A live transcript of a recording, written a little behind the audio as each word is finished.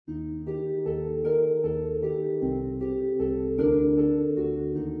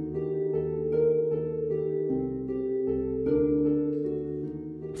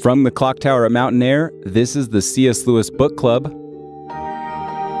From the Clock Tower at Mountain Air, this is the C.S. Lewis Book Club.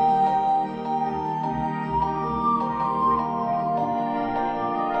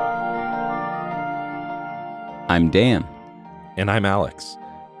 I'm Dan. And I'm Alex.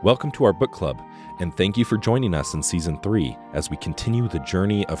 Welcome to our book club, and thank you for joining us in Season 3 as we continue the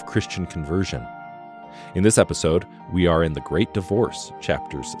journey of Christian conversion. In this episode, we are in The Great Divorce,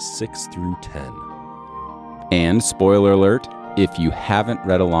 chapters 6 through 10. And spoiler alert, if you haven't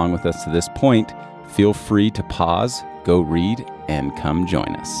read along with us to this point, feel free to pause, go read, and come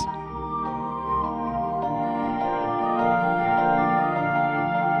join us.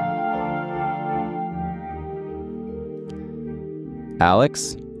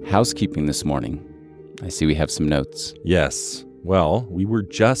 Alex, housekeeping this morning. I see we have some notes. Yes. Well, we were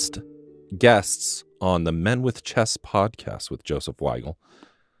just guests on the Men with Chess podcast with Joseph Weigel.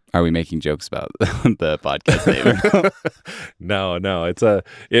 Are we making jokes about the podcast name? No. It's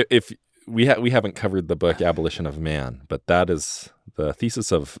if we haven't covered the book Abolition of Man, but that is the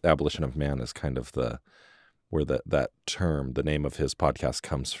thesis of Abolition of Man is kind of where that term, the name of his podcast,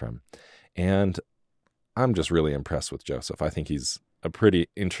 comes from. And I'm just really impressed with Joseph. I think he's a pretty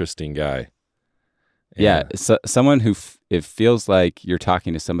interesting guy. Yeah, so someone who it feels like you're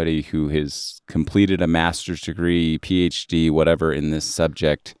talking to somebody who has completed a master's degree, PhD, whatever in this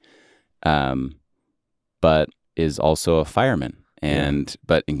subject, but is also a fireman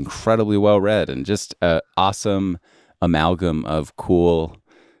but incredibly well read and just an awesome amalgam of cool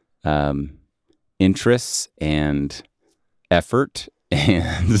interests and effort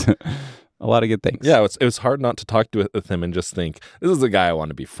and a lot of good things. Yeah, it was hard not to talk with him and just think, this is a guy I want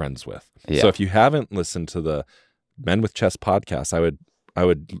to be friends with. Yeah. So if you haven't listened to the Men with Chess podcast, I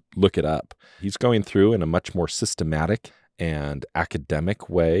would look it up. He's going through in a much more systematic and academic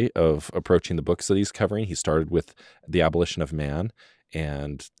way of approaching the books that he's covering. He started with The Abolition of Man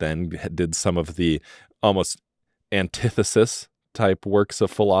and then did some of the almost antithesis type works of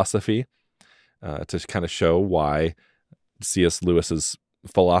philosophy to kind of show why C.S. Lewis's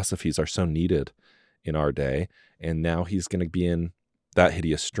philosophies are so needed in our day. And now he's going to be in That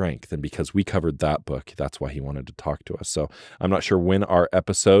Hideous Strength. And because we covered that book, that's why he wanted to talk to us. So I'm not sure when our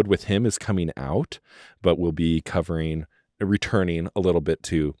episode with him is coming out, but we'll be returning a little bit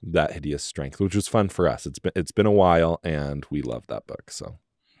to That Hideous Strength, which was fun for us. It's been a while and we love that book. So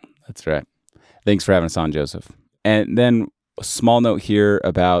that's right. Thanks for having us on, Joseph. And then a small note here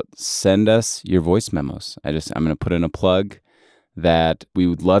about send us your voice memos. I'm going to put in a plug that we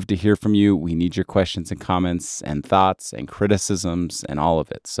would love to hear from you. We need your questions and comments and thoughts and criticisms and all of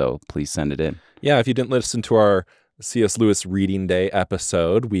it. So please send it in. Yeah, if you didn't listen to our C.S. Lewis Reading Day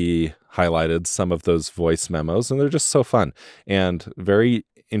episode, we highlighted some of those voice memos, and they're just so fun and very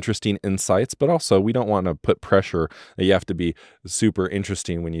interesting insights, but also we don't want to put pressure that you have to be super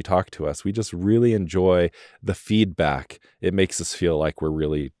interesting when you talk to us. We just really enjoy the feedback. It makes us feel like we're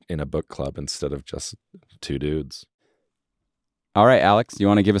really in a book club instead of just two dudes. All right, Alex, you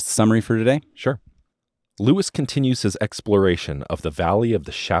want to give us the summary for today? Sure. Lewis continues his exploration of the Valley of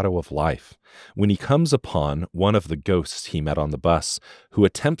the Shadow of Life when he comes upon one of the ghosts he met on the bus who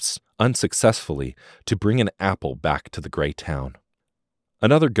attempts unsuccessfully to bring an apple back to the gray town.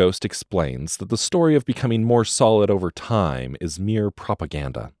 Another ghost explains that the story of becoming more solid over time is mere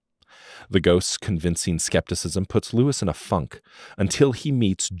propaganda. The ghost's convincing skepticism puts Lewis in a funk until he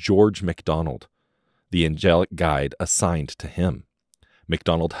meets George MacDonald, the angelic guide assigned to him.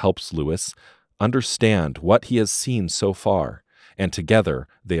 MacDonald helps Lewis understand what he has seen so far, and together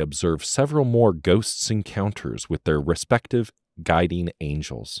they observe several more ghosts' encounters with their respective guiding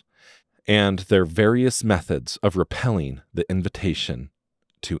angels, and their various methods of repelling the invitation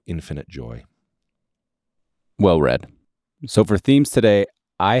to infinite joy. Well read. So for themes today,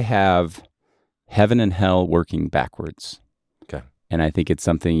 I have heaven and hell working backwards. Okay. And I think it's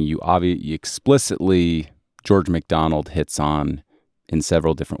something you explicitly, George MacDonald hits on in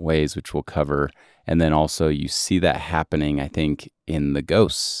several different ways, which we'll cover. And then also you see that happening, I think, in the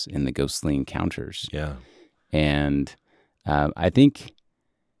ghosts, in the ghostly encounters. Yeah. And I think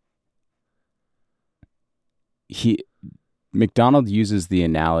MacDonald uses the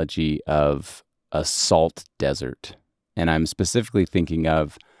analogy of a salt desert. And I'm specifically thinking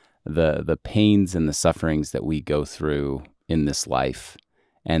of the pains and the sufferings that we go through in this life.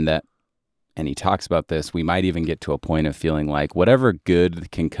 And he talks about this, we might even get to a point of feeling like whatever good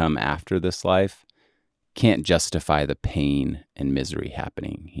can come after this life can't justify the pain and misery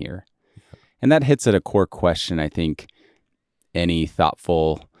happening here. And that hits at a core question I think any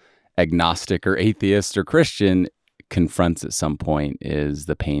thoughtful agnostic or atheist or Christian confronts at some point is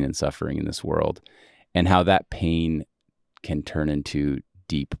the pain and suffering in this world and how that pain can turn into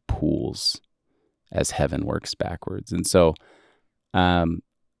deep pools as heaven works backwards. And so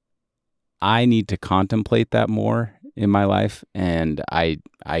I need to contemplate that more in my life, and I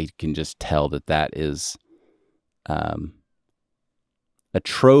can just tell that is a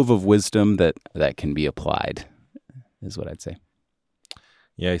trove of wisdom that can be applied, is what I'd say.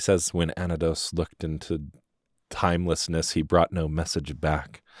 Yeah, he says when Anados looked into timelessness, he brought no message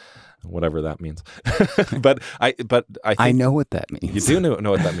back, whatever that means. but I think I know what that means. You do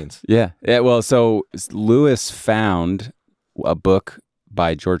know what that means. Yeah. Well, so Lewis found a book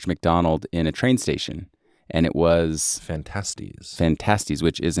by George MacDonald in a train station, and it was Phantastes,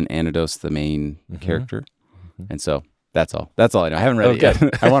 which is an Anados, the main character. And so that's all I know. I haven't read it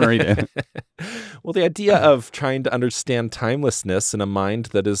yet. I want to read it. Well, the idea of trying to understand timelessness in a mind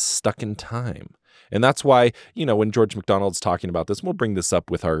that is stuck in time. And that's why, when George MacDonald's talking about this, we'll bring this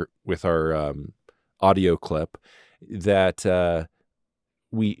up with our audio clip, that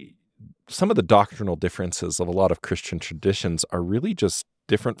some of the doctrinal differences of a lot of Christian traditions are really just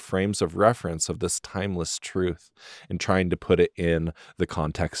different frames of reference of this timeless truth and trying to put it in the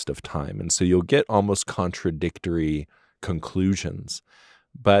context of time. And so you'll get almost contradictory conclusions,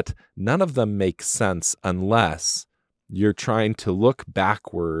 but none of them make sense unless you're trying to look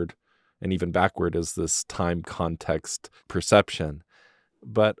backward, and even backward is this time context perception,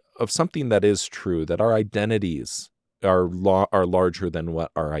 but of something that is true, that our identities are larger than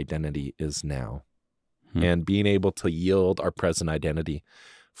what our identity is now. And being able to yield our present identity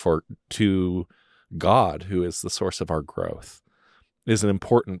to God, who is the source of our growth, is an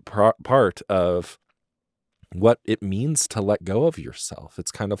important part of what it means to let go of yourself.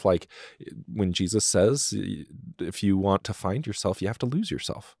 It's kind of like when Jesus says, if you want to find yourself, you have to lose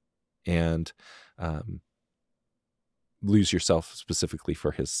yourself, and lose yourself specifically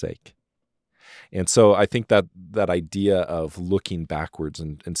for his sake. And so I think that idea of looking backwards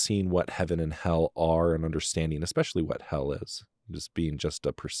and seeing what heaven and hell are, and understanding especially what hell is, just being just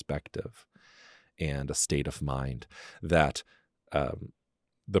a perspective and a state of mind, that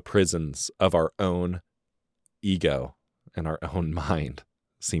the prisons of our own ego and our own mind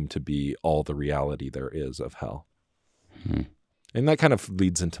seem to be all the reality there is of hell. And that kind of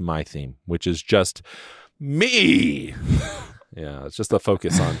leads into my theme, which is just me. Yeah, it's just a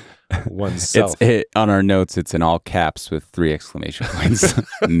focus on oneself. On our notes, it's in all caps with 3 exclamation points.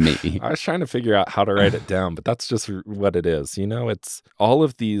 Me. I was trying to figure out how to write it down, but that's just what it is. It's all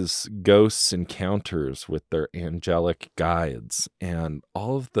of these ghosts' encounters with their angelic guides, and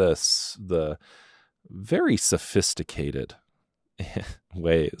all of the very sophisticated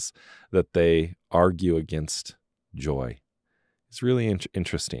ways that they argue against joy. It's really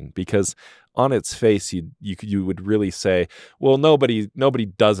interesting, because on its face, you would really say, well, nobody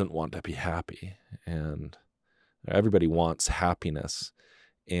doesn't want to be happy, and everybody wants happiness.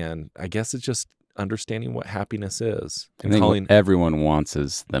 And I guess it's just understanding what happiness is. And what everyone wants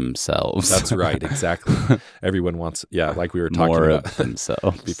is themselves. That's right, exactly. Everyone wants, like we were talking more about of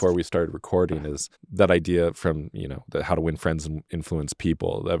themselves before we started recording, is that idea from How to Win Friends and Influence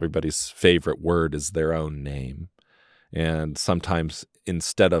People. Everybody's favorite word is their own name. And sometimes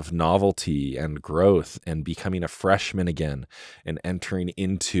instead of novelty and growth and becoming a freshman again and entering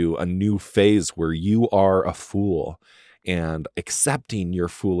into a new phase where you are a fool and accepting your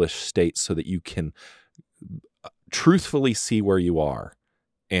foolish state so that you can truthfully see where you are,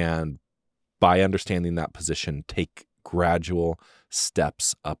 and by understanding that position, take gradual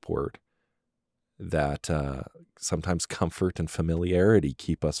steps upward, that sometimes comfort and familiarity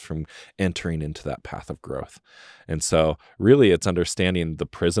keep us from entering into that path of growth. And so really it's understanding the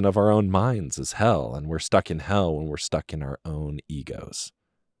prison of our own minds is hell, and we're stuck in hell when we're stuck in our own egos.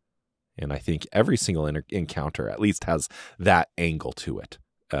 And I think every single encounter at least has that angle to it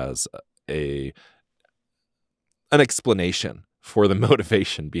as an explanation for the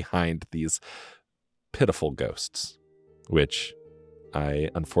motivation behind these pitiful ghosts, which I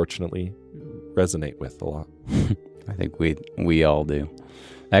unfortunately resonate with a lot. I think we all do.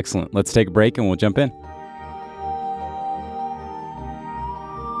 Excellent. Let's take a break and we'll jump in.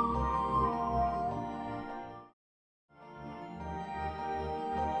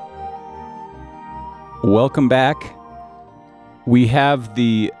 Welcome back. We have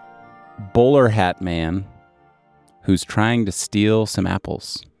the bowler hat man who's trying to steal some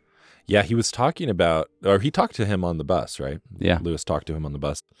apples. Yeah, he was talking about, or he talked to him on the bus, right? Yeah. Lewis talked to him on the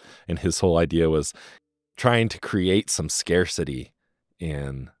bus, and his whole idea was trying to create some scarcity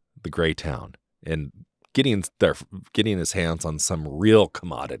in the gray town and getting his hands on some real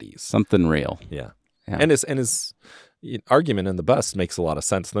commodities. Something real. Yeah. And his argument in the bus makes a lot of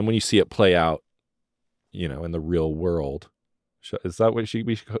sense. And then when you see it play out, in the real world, Is that what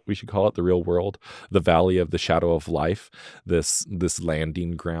we should call it? The real world, the valley of the shadow of life, this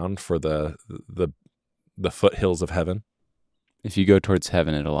landing ground for the foothills of heaven. If you go towards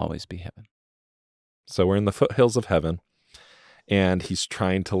heaven, it'll always be heaven. So we're in the foothills of heaven, and he's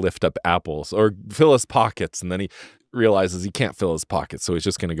trying to lift up apples or fill his pockets, and then he realizes he can't fill his pockets, so he's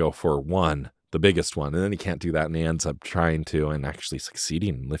just going to go for the biggest one, and then he can't do that, and he ends up trying to and actually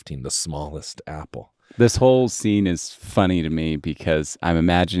succeeding in lifting the smallest apple. This whole scene is funny to me because I'm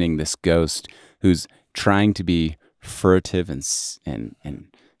imagining this ghost who's trying to be furtive and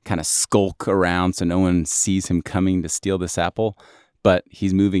kind of skulk around so no one sees him coming to steal this apple, but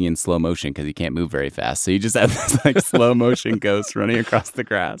he's moving in slow motion because he can't move very fast. So you just have this like slow motion ghost running across the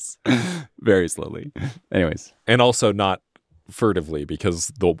grass very slowly. Anyways. And also not furtively because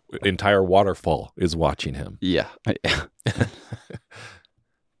the entire waterfall is watching him. Yeah.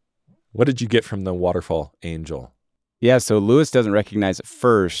 What did you get from the waterfall angel? Yeah, so Lewis doesn't recognize it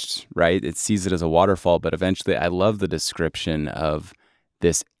first, right? It sees it as a waterfall, but eventually I love the description of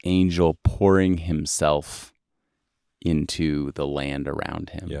this angel pouring himself into the land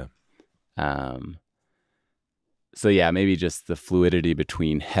around him. Yeah. So yeah, maybe just the fluidity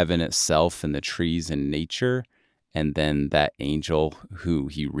between heaven itself and the trees and nature, and then that angel who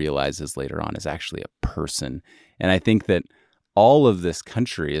he realizes later on is actually a person. And I think that all of this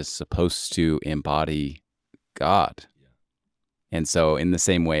country is supposed to embody God. Yeah. And so in the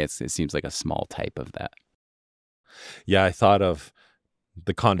same way, it seems like a small type of that. Yeah, I thought of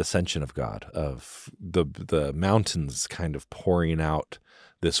the condescension of God, of the mountains kind of pouring out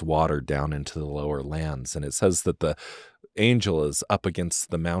this water down into the lower lands. And it says that the angel is up against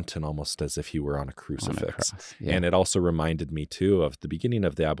the mountain almost as if he were on a crucifix. Yeah. And it also reminded me too of the beginning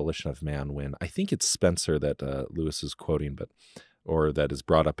of the abolition of man, when I think it's Spencer that Lewis is quoting, or that is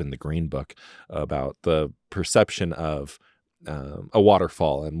brought up in the Green Book about the perception of a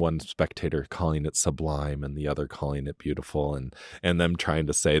waterfall, and one spectator calling it sublime and the other calling it beautiful, and them trying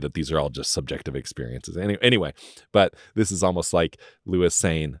to say that these are all just subjective experiences. Anyway, but this is almost like Lewis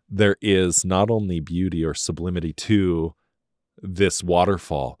saying there is not only beauty or sublimity to this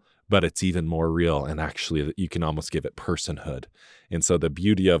waterfall, but it's even more real, and actually you can almost give it personhood. And so the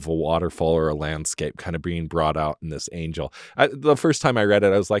beauty of a waterfall or a landscape kind of being brought out in this angel. The first time I read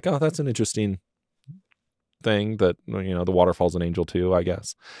it, I was like, oh, that's an interesting thing that, the waterfall's an angel too, I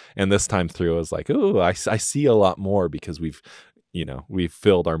guess. And this time through, I was like, oh, I see a lot more, because we've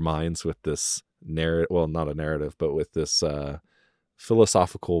filled our minds with this narrative, well, not a narrative, but with this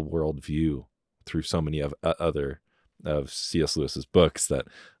philosophical worldview through so many of C.S. Lewis's books, that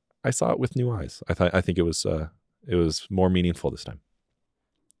I saw it with new eyes. I think it was more meaningful this time.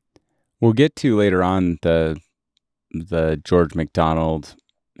 We'll get to later on the George MacDonald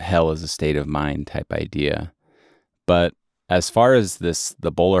hell is a state of mind type idea. But as far as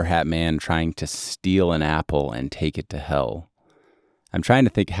the bowler hat man trying to steal an apple and take it to hell, I'm trying to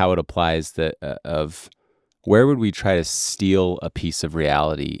think how it applies of where would we try to steal a piece of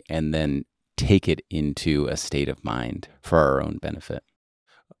reality and then take it into a state of mind for our own benefit.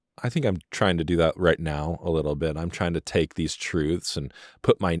 I think I'm trying to do that right now a little bit. I'm trying to take these truths and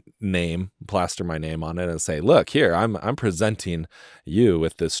put my name, plaster my name on it, and say, look, here, I'm presenting you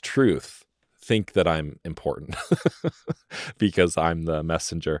with this truth. Think that I'm important because I'm the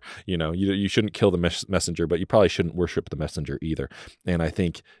messenger. You shouldn't kill the messenger, but you probably shouldn't worship the messenger either. And I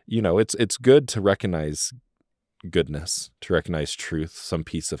think, it's good to recognize goodness, to recognize truth, some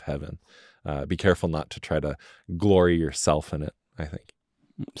piece of heaven. Be careful not to try to glory yourself in it, I think.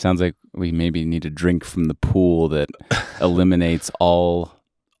 Sounds like we maybe need to drink from the pool that eliminates all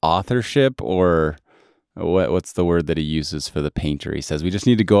authorship, or what's the word that he uses for the painter? He says we just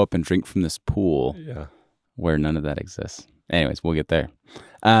need to go up and drink from this pool where none of that exists. Anyways, we'll get there.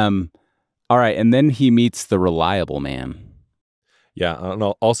 All right, and then he meets the reliable man. Yeah, and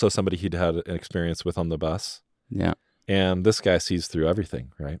also somebody he'd had an experience with on the bus. Yeah. And this guy sees through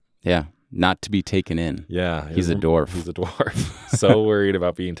everything, right? Yeah. Not to be taken in. Yeah. He's a dwarf. He's a dwarf. So worried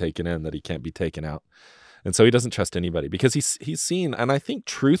about being taken in that he can't be taken out. And so he doesn't trust anybody, because he's seen, and I think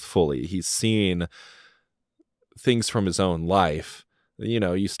truthfully, he's seen things from his own life.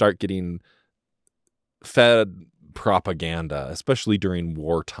 You start getting fed propaganda, especially during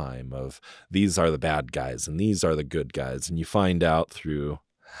wartime, of these are the bad guys and these are the good guys. And you find out through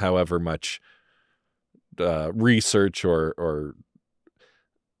however much research or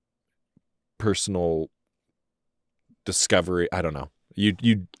personal discovery, I don't know,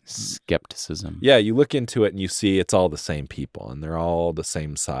 you skepticism. Yeah, you look into it and you see it's all the same people and they're all the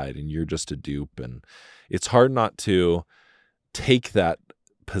same side, and you're just a dupe. And it's hard not to take that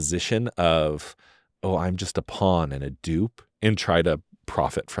position of, oh, I'm just a pawn and a dupe, and try to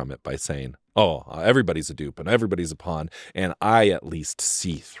profit from it by saying, oh, everybody's a dupe and everybody's a pawn, and I at least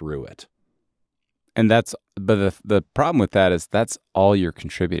see through it. And but the problem with that is that's all you're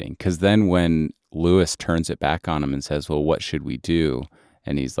contributing. Because then when Lewis turns it back on him and says, well, what should we do?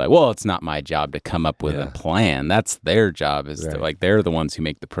 And he's like, well, it's not my job to come up with a plan. That's their job, is to, like, they're the ones who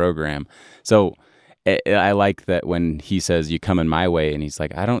make the program. So I like that when he says, you come in my way, and he's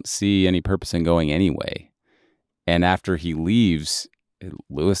like, I don't see any purpose in going anyway. And after he leaves,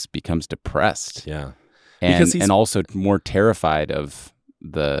 Lewis becomes depressed. Yeah. And also more terrified of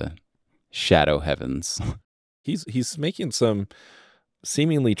the shadow heavens. He's making some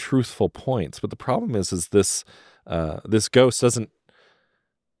seemingly truthful points, but the problem is this ghost doesn't.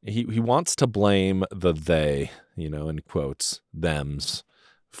 He wants to blame the they, in quotes, thems,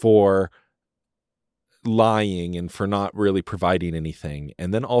 for lying and for not really providing anything,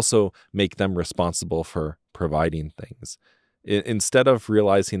 and then also make them responsible for providing things. Instead of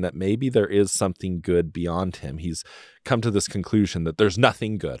realizing that maybe there is something good beyond him, he's come to this conclusion that there's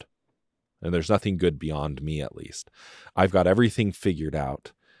nothing good. And there's nothing good beyond me, at least. I've got everything figured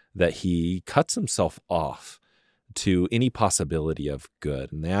out, that he cuts himself off to any possibility of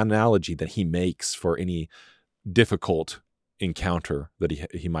good. And the analogy that he makes for any difficult encounter that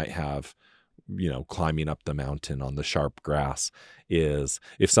he might have, climbing up the mountain on the sharp grass, is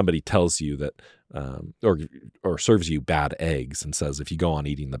if somebody tells you that, or serves you bad eggs and says, if you go on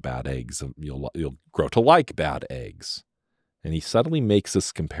eating the bad eggs, you'll grow to like bad eggs. And he suddenly makes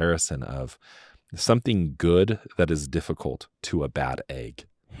this comparison of something good that is difficult to a bad egg.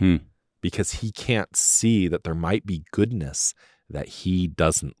 Because he can't see that there might be goodness that he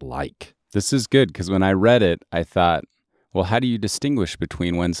doesn't like. This is good, because when I read it, I thought, well, how do you distinguish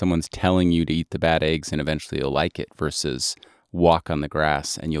between when someone's telling you to eat the bad eggs and eventually you'll like it versus walk on the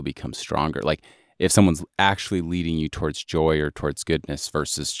grass and you'll become stronger? Like, if someone's actually leading you towards joy or towards goodness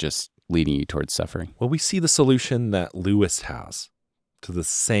versus just leading you towards suffering. Well, we see the solution that Lewis has to the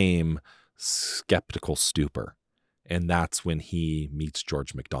same skeptical stupor. And that's when he meets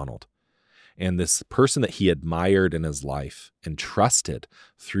George MacDonald. And this person that he admired in his life and trusted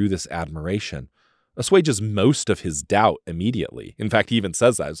through this admiration assuages most of his doubt immediately. In fact, he even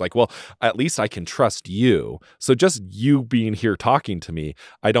says that. It's like, well, at least I can trust you. So just you being here talking to me,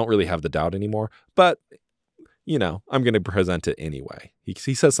 I don't really have the doubt anymore. But I'm going to present it anyway.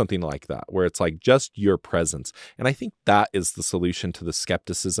 He says something like that, where it's like just your presence. And I think that is the solution to the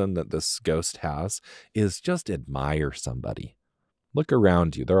skepticism that this ghost has, is just admire somebody. Look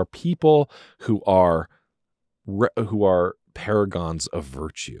around you. There are people who are paragons of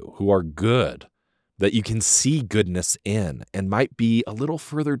virtue, who are good, that you can see goodness in and might be a little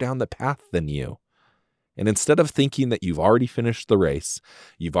further down the path than you. And instead of thinking that you've already finished the race,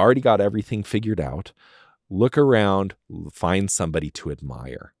 you've already got everything figured out, look around, find somebody to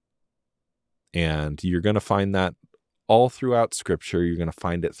admire. And you're going to find that all throughout Scripture. You're going to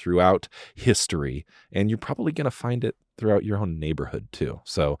find it throughout history. And you're probably going to find it throughout your own neighborhood too.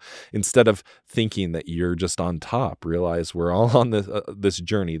 So instead of thinking that you're just on top, realize we're all on this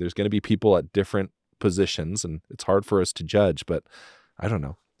journey. There's going to be people at different positions, and it's hard for us to judge. But I don't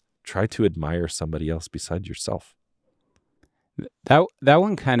know. Try to admire somebody else beside yourself. That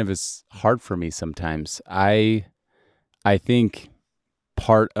one kind of is hard for me sometimes. I think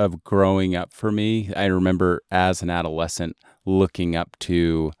part of growing up for me, I remember as an adolescent looking up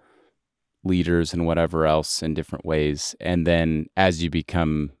to leaders and whatever else in different ways. And then as you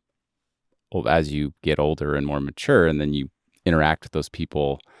get older and more mature, and then you interact with those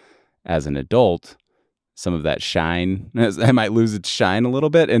people as an adult, some of that shine, I might lose its shine a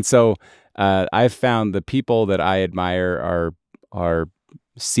little bit. And so I've found the people that I admire are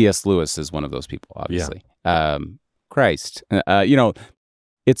C.S. Lewis is one of those people, obviously. Yeah. Christ,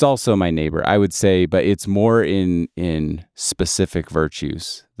 it's also my neighbor, I would say, but it's more in specific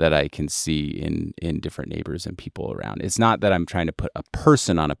virtues that I can see in different neighbors and people around. It's not that I'm trying to put a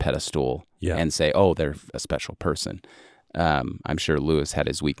person on a pedestal and say, oh, they're a special person. I'm sure Lewis had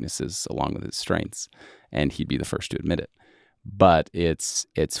his weaknesses along with his strengths, and he'd be the first to admit it. But it's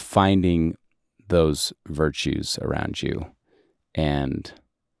finding those virtues around you and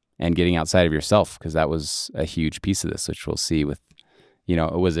getting outside of yourself, because that was a huge piece of this, which we'll see with,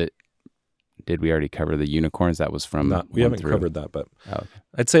 did we already cover the unicorns? That was from we haven't covered that, but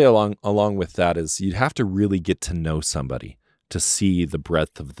I'd say along with that is you'd have to really get to know somebody to see the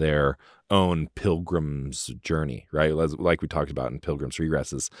breadth of their own pilgrim's journey, right? Like we talked about in Pilgrim's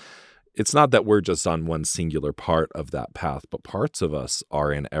Regress, it's not that we're just on one singular part of that path, but parts of us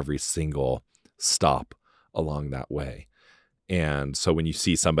are in every single stop along that way. And so when you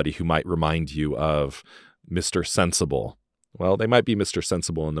see somebody who might remind you of Mr. Sensible Well, they might be Mr.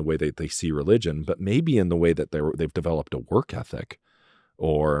 Sensible in the way that they see religion, but maybe in the way that they've developed a work ethic,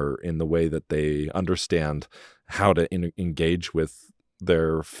 or in the way that they understand how to engage with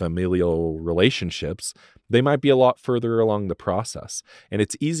their familial relationships. They might be a lot further along the process. And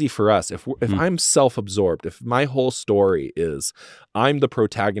it's easy for us, if I'm self-absorbed, if my whole story is I'm the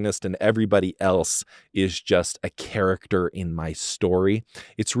protagonist and everybody else is just a character in my story,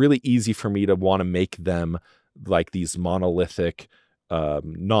 it's really easy for me to want to make them like these monolithic,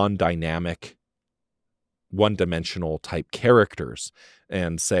 non-dynamic, one-dimensional type characters,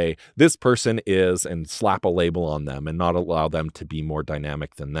 and say this person is, and slap a label on them and not allow them to be more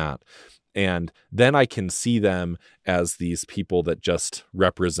dynamic than that. And then I can see them as these people that just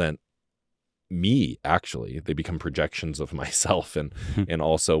represent me. Actually, they become projections of myself, and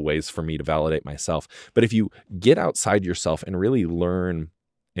also ways for me to validate myself. But if you get outside yourself and really learn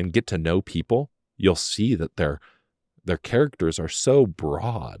and get to know people, you'll see that their characters are so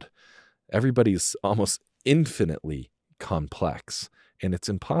broad. Everybody's almost infinitely complex, and it's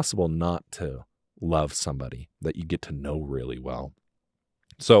impossible not to love somebody that you get to know really well.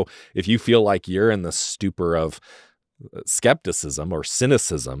 So if you feel like you're in the stupor of skepticism or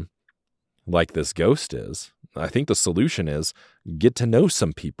cynicism, like this ghost is, I think the solution is get to know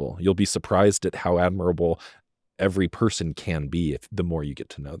some people. You'll be surprised at how admirable every person can be the more you get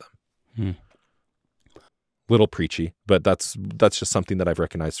to know them. Little preachy, but that's just something that I've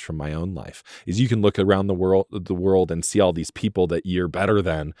recognized from my own life, is you can look around the world and see all these people that you're better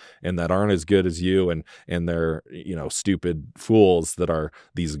than and that aren't as good as you, and they're, stupid fools that are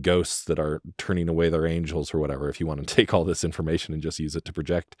these ghosts that are turning away their angels or whatever, if you want to take all this information and just use it to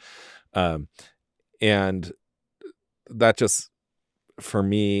project. And that just, for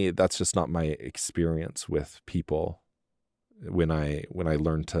me, that's just not my experience with people when I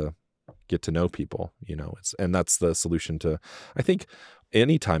learn to get to know people, and that's the solution to, I think,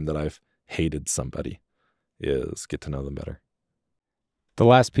 any time that I've hated somebody, is get to know them better. The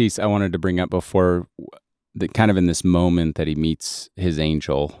last piece I wanted to bring up before, kind of in this moment that he meets his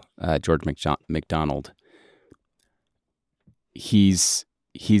angel, George MacDonald, he's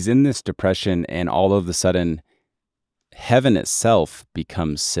in this depression, and all of a sudden, heaven itself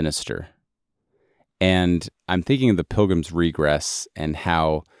becomes sinister. And I'm thinking of the Pilgrim's Regress and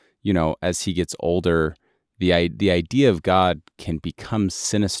how, as he gets older, the idea of God can become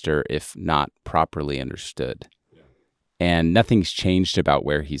sinister if not properly understood. Yeah. And nothing's changed about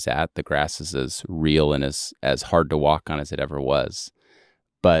where he's at. The grass is as real and as hard to walk on as it ever was.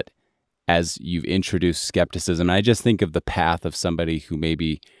 But as you've introduced skepticism, I just think of the path of somebody who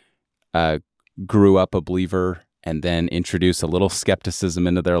maybe grew up a believer and then introduce a little skepticism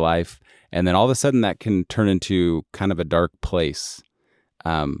into their life. And then all of a sudden that can turn into kind of a dark place.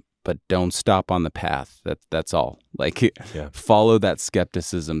 But don't stop on the path. That's all. Follow that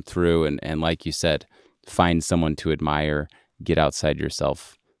skepticism through, and like you said, find someone to admire, get outside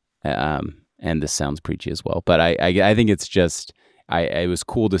yourself. And this sounds preachy as well, but I think it's just, it was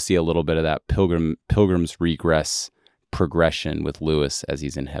cool to see a little bit of that Pilgrim's Regress progression with Lewis as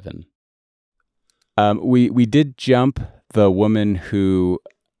he's in heaven. We did jump the woman who,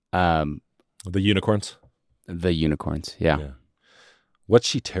 the unicorns. The unicorns, yeah. What's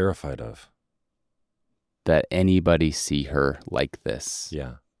she terrified of? That anybody see her like this.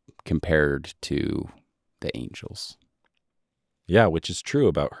 Yeah. Compared to the angels. Yeah, which is true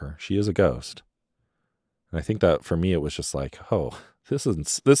about her. She is a ghost. And I think that for me, it was just like, oh,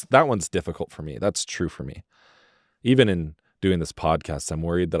 that one's difficult for me. That's true for me. Even in doing this podcast, I'm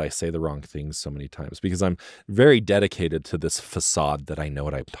worried that I say the wrong things so many times because I'm very dedicated to this facade that I know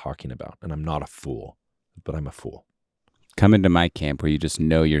what I'm talking about. And I'm not a fool, but I'm a fool. Come into my camp where you just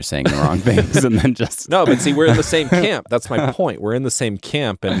know you're saying the wrong things and then just... No, but see, we're in the same camp. That's my point. We're in the same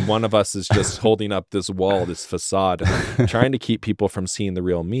camp, and one of us is just holding up this wall, this facade, trying to keep people from seeing the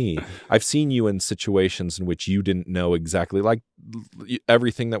real me. I've seen you in situations in which you didn't know exactly like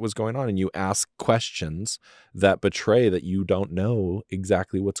everything that was going on, and you ask questions that betray that you don't know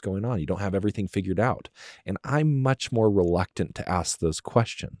exactly what's going on. You don't have everything figured out. And I'm much more reluctant to ask those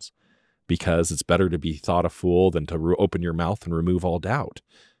questions, because it's better to be thought a fool than to open your mouth and remove all doubt.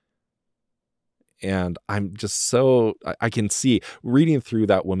 And I'm just I can see reading through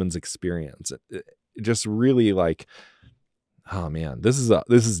that woman's experience, it just really like, oh man, this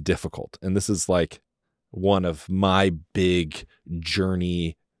is difficult. And this is like one of my big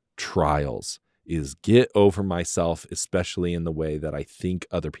journey trials, is get over myself, especially in the way that I think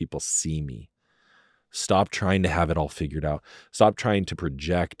other people see me. Stop trying to have it all figured out. Stop trying to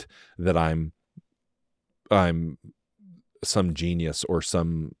project that I'm some genius or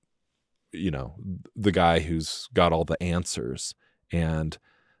some the guy who's got all the answers, and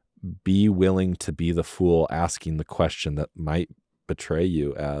be willing to be the fool asking the question that might betray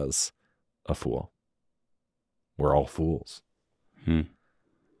you as a fool. We're all fools.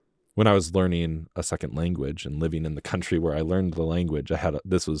 When I was learning a second language and living in the country where I learned the language,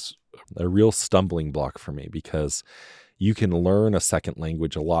 this was a real stumbling block for me, because you can learn a second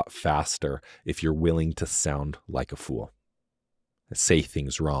language a lot faster if you're willing to sound like a fool, say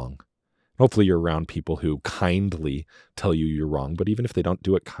things wrong. Hopefully you're around people who kindly tell you you're wrong, but even if they don't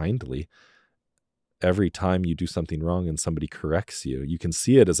do it kindly, every time you do something wrong and somebody corrects you, you can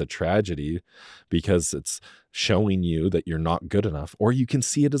see it as a tragedy because it's showing you that you're not good enough, or you can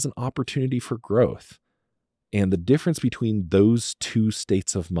see it as an opportunity for growth. And the difference between those two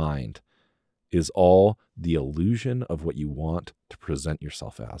states of mind is all the illusion of what you want to present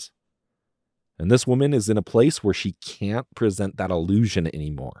yourself as. And this woman is in a place where she can't present that illusion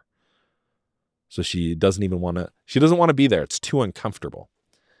anymore. So she doesn't want to be there. It's too uncomfortable.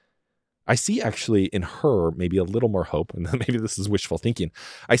 I see actually in her maybe a little more hope, and maybe this is wishful thinking.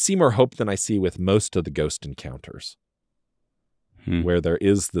 I see more hope than I see with most of the ghost encounters, where there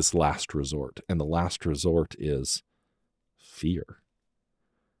is this last resort, and the last resort is fear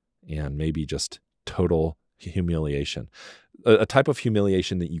and maybe just total humiliation, a type of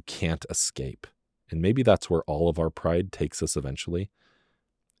humiliation that you can't escape. And maybe that's where all of our pride takes us eventually,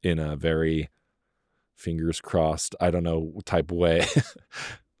 in a very fingers crossed, I don't know, type way.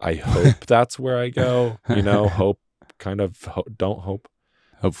 I hope that's where I go, hope, don't hope.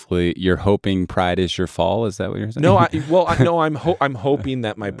 Hopefully you're hoping pride is your fall. Is that what you're saying? No, I'm hoping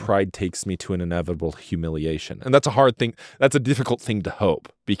that my pride takes me to an inevitable humiliation. And that's a hard thing. That's a difficult thing to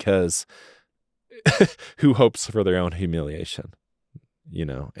hope, because who hopes for their own humiliation?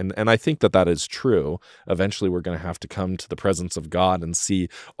 And I think that is true. Eventually we're going to have to come to the presence of God and see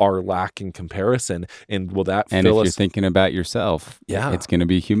our lack in comparison. And will that fill us? And if you're thinking about yourself, it's going to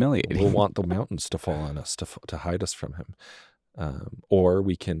be humiliating. We'll want the mountains to fall on us to hide us from him. Or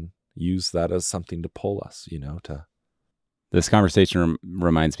we can use that as something to pull us, to. This conversation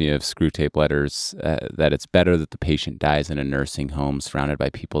reminds me of Screwtape Letters, that it's better that the patient dies in a nursing home surrounded by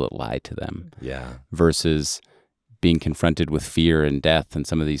people that lie to them. Yeah. Versus being confronted with fear and death and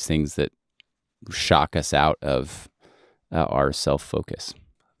some of these things that shock us out of our self-focus.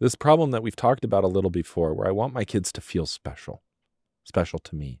 This problem that we've talked about a little before, where I want my kids to feel special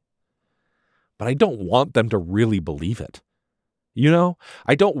to me, but I don't want them to really believe it.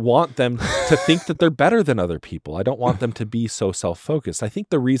 I don't want them to think that they're better than other people. I don't want them to be so self-focused. I think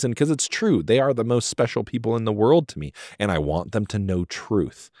the reason, because it's true, they are the most special people in the world to me, and I want them to know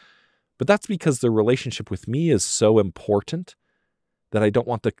truth. But that's because their relationship with me is so important that I don't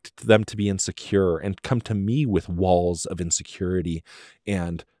want them to be insecure and come to me with walls of insecurity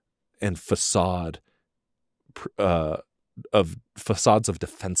and facades of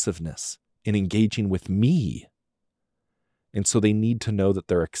defensiveness in engaging with me. And so they need to know that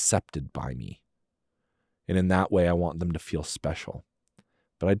they're accepted by me. And in that way, I want them to feel special.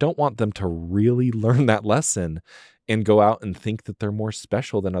 But I don't want them to really learn that lesson and go out and think that they're more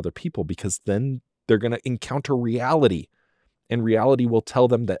special than other people, because then they're going to encounter reality. And reality will tell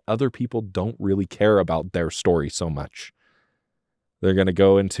them that other people don't really care about their story so much. They're going to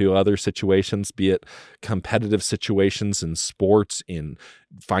go into other situations, be it competitive situations in sports, in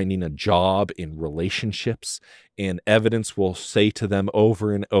finding a job, in relationships, and evidence will say to them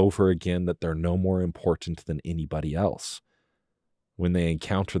over and over again that they're no more important than anybody else. When they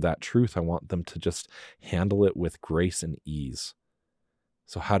encounter that truth, I want them to just handle it with grace and ease.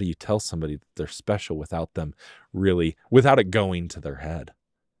 So how do you tell somebody that they're special without it going to their head?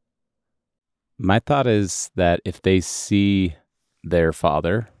 My thought is that if they see their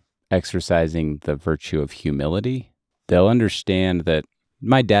father exercising the virtue of humility, they'll understand that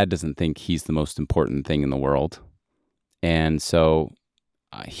my dad doesn't think he's the most important thing in the world. And so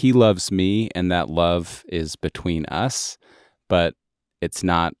he loves me, and that love is between us, but it's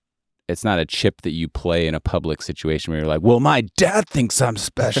not a chip that you play in a public situation where you're like, well, my dad thinks I'm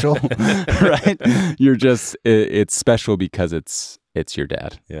special, right? It's special because it's your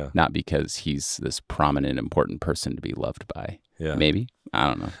dad, not because he's this prominent, important person to be loved by. Yeah. Maybe. I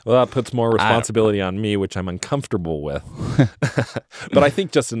don't know. Well, that puts more responsibility on me, which I'm uncomfortable with. But I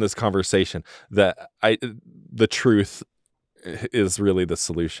think just in this conversation that the truth is really the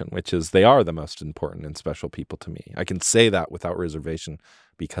solution, which is they are the most important and special people to me. I can say that without reservation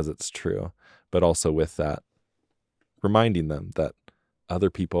because it's true, but also with that, reminding them that other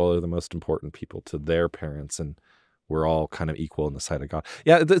people are the most important people to their parents, and we're all kind of equal in the sight of God.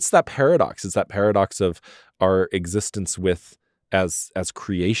 Yeah, it's that paradox. It's that paradox of our existence as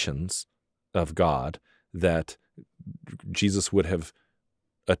creations of God that Jesus would have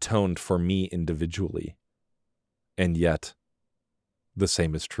atoned for me individually, and yet the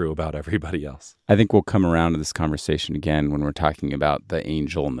same is true about everybody else. I think we'll come around to this conversation again when we're talking about the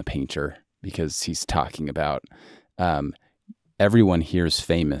angel and the painter, because he's talking about everyone here is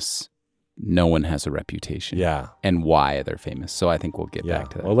famous. No one has a reputation. Yeah. And why they're famous. So I think we'll get back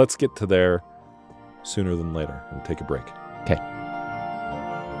to that. Well, let's get to there sooner than later and take a break. Okay.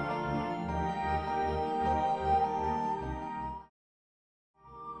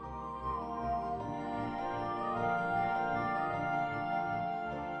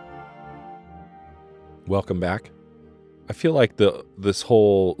 Welcome back. I feel like this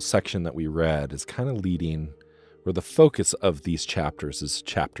whole section that we read is kind of leading, where the focus of these chapters is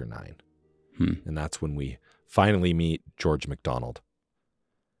chapter 9. And that's when we finally meet George MacDonald.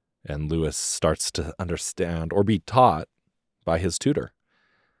 And Lewis starts to understand or be taught by his tutor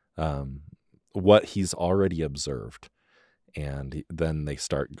what he's already observed. And then they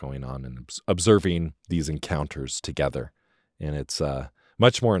start going on and observing these encounters together. And it's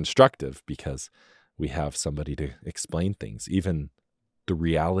much more instructive because we have somebody to explain things, even the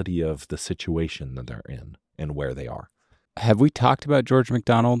reality of the situation that they're in and where they are. Have we talked about George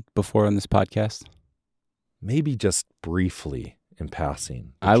MacDonald before on this podcast? Maybe just briefly in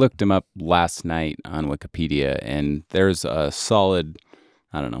passing. I looked him up last night on Wikipedia, and there's a solid,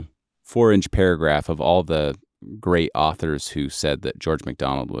 4-inch paragraph of all the great authors who said that George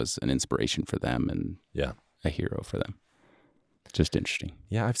MacDonald was an inspiration for them and a hero for them. Just interesting.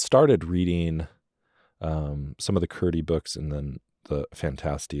 Yeah, I've started reading some of the Curdy books and then the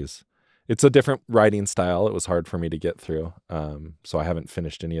Fantasties. It's a different writing style. It was hard for me to get through, so I haven't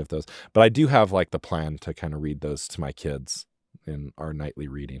finished any of those. But I do have like the plan to kind of read those to my kids in our nightly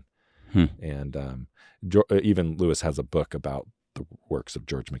reading. And even Lewis has a book about the works of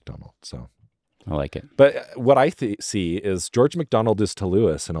George MacDonald. So I like it. But what I see is George MacDonald is to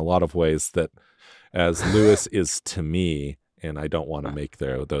Lewis in a lot of ways that as Lewis is to me. And I don't want to make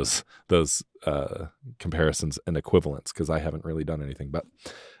those comparisons and equivalents because I haven't really done anything. But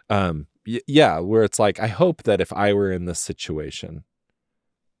where it's like, I hope that if I were in this situation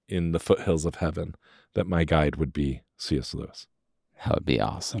in the foothills of heaven, that my guide would be C.S. Lewis. That would be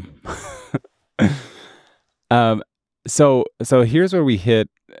awesome. So here's where we hit.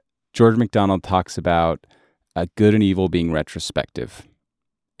 George MacDonald talks about good and evil being retrospective.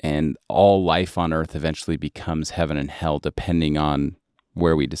 And all life on earth eventually becomes heaven and hell, depending on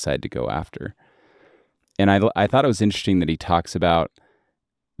where we decide to go after. And I thought it was interesting that he talks about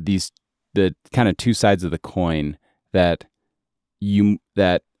the kind of two sides of the coin, that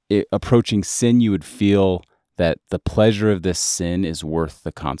approaching sin, you would feel that the pleasure of this sin is worth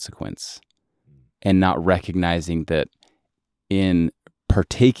the consequence, and not recognizing that in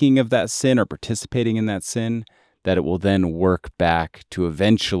partaking of that sin or participating in that sin, that it will then work back to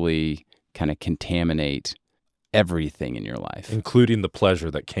eventually kind of contaminate everything in your life. Including the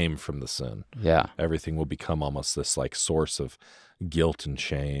pleasure that came from the sin. Yeah. Everything will become almost this like source of guilt and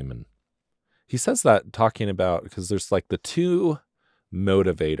shame. And he says that talking about, because there's like the two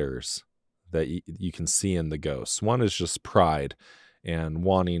motivators that you can see in the ghosts. One is just pride and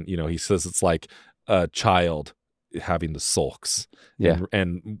wanting, he says it's like a child having the sulks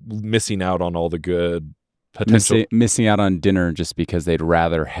and missing out on all the good potential. Missing out on dinner just because they'd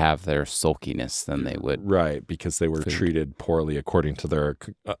rather have their sulkiness than they would. Right, because they were treated poorly according to their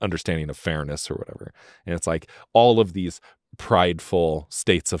understanding of fairness or whatever. And it's like all of these prideful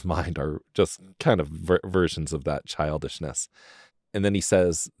states of mind are just kind of versions of that childishness. And then he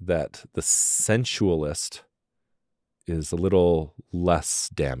says that the sensualist is a little less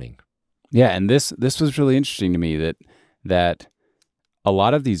damning. Yeah, and this was really interesting to me, that a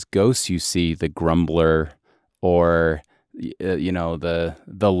lot of these ghosts you see, the grumbler or the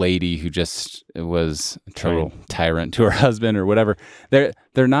lady who just was a total tyrant to her husband or whatever,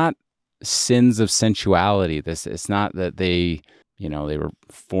 they're not sins of sensuality. It's not that they were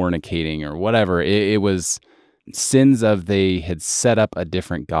fornicating or whatever. It was sins of they had set up a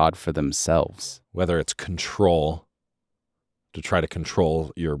different god for themselves. Whether it's control, to try to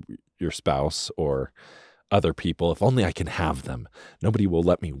control your spouse or other people. If only I can have them, nobody will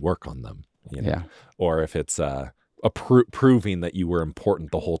let me work on them. Yeah. Or if it's proving that you were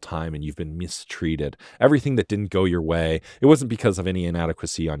important the whole time and you've been mistreated, everything that didn't go your way, it wasn't because of any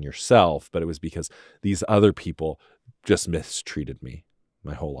inadequacy on yourself, but it was because these other people just mistreated me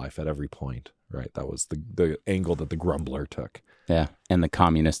my whole life at every point. Right. That was the angle that the grumbler took. Yeah. And the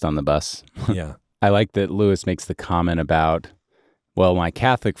communist on the bus. Yeah. I like that Lewis makes the comment about, well, my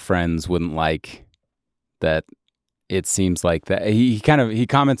Catholic friends wouldn't like that it seems like that he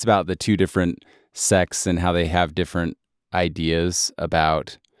comments about the two different sects and how they have different ideas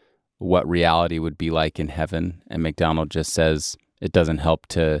about what reality would be like in heaven. And MacDonald just says it doesn't help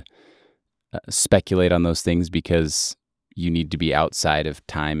to speculate on those things because you need to be outside of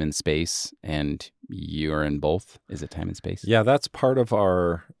time and space, and you're in both. Is it time and space? Yeah, that's part of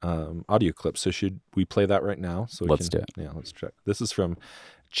our audio clip. So should we play that right now? So let's do it. Yeah, let's check. This is from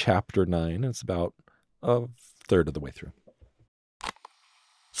chapter 9. It's about a third of the way through.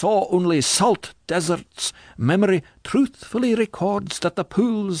 Saw only salt deserts, memory truthfully records that the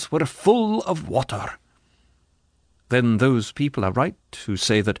pools were full of water. Then those people are right who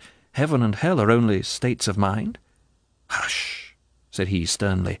say that heaven and hell are only states of mind? Hush, said he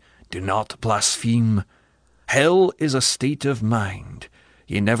sternly, do not blaspheme. Hell is a state of mind.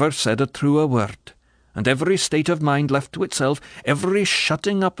 Ye never said a truer word. And every state of mind left to itself, every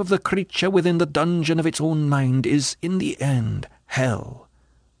shutting up of the creature within the dungeon of its own mind is, in the end, hell.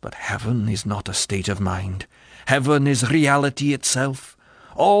 But heaven is not a state of mind. Heaven is reality itself.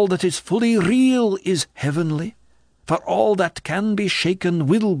 All that is fully real is heavenly. For all that can be shaken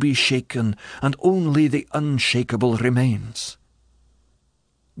will be shaken, and only the unshakable remains.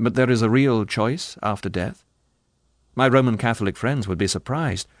 But there is a real choice after death. My Roman Catholic friends would be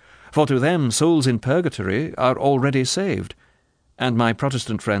surprised, for to them souls in purgatory are already saved, and my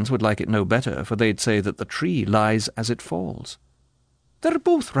Protestant friends would like it no better, for they'd say that the tree lies as it falls. They're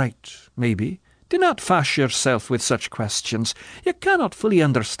both right, maybe. Do not fash yourself with such questions. You cannot fully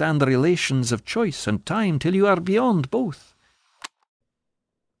understand the relations of choice and time till you are beyond both.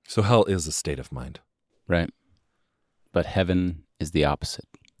 So hell is a state of mind. Right. But heaven is the opposite.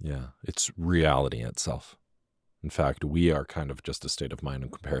 Yeah, it's reality itself. In fact, we are kind of just a state of mind in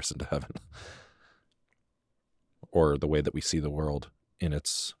comparison to heaven. Or the way that we see the world in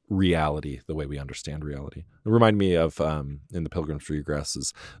its reality, the way we understand reality. It reminded me of, in the Pilgrim's Regress,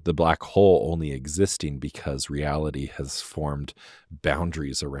 is the black hole only existing because reality has formed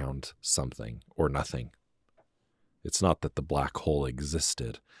boundaries around something or nothing. It's not that the black hole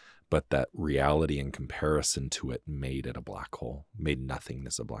existed, but that reality in comparison to it made it a black hole, made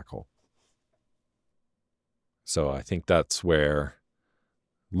nothingness a black hole. So I think that's where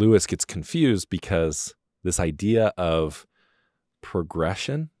Lewis gets confused, because this idea of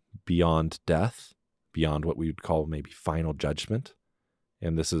progression beyond death, beyond what we would call maybe final judgment,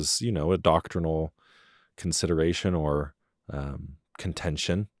 and this is, a doctrinal consideration or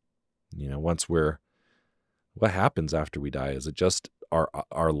contention. What happens after we die? Is it just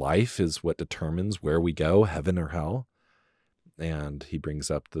our life is what determines where we go, heaven or hell? And he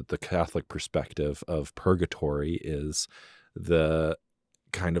brings up that the Catholic perspective of purgatory is the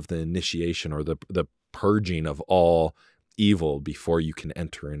kind of the initiation or the purging of all evil before you can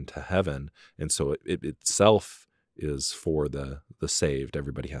enter into heaven. And so it itself is for the saved.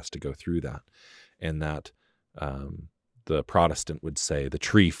 Everybody has to go through that. And that the Protestant would say the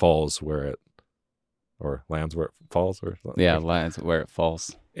tree falls where it, or lands where it falls. Lands where it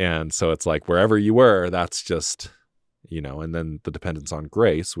falls. And so it's like wherever you were, that's just, and then the dependence on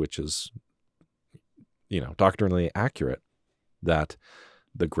grace, which is, doctrinally accurate, that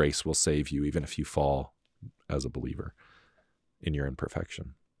the grace will save you even if you fall as a believer in your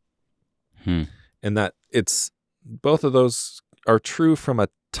imperfection. And that it's, both of those are true from a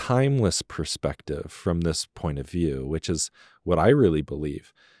timeless perspective from this point of view, which is what I really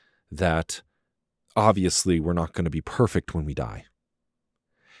believe, that obviously we're not going to be perfect when we die.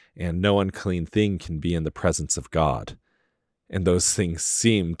 And no unclean thing can be in the presence of God. And those things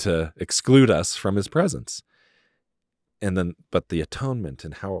seem to exclude us from his presence. But the atonement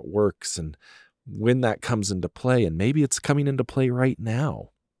and how it works and when that comes into play, and maybe it's coming into play right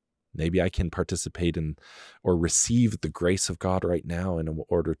now. Maybe I can participate in or receive the grace of God right now in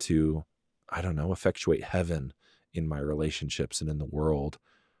order to, effectuate heaven in my relationships and in the world,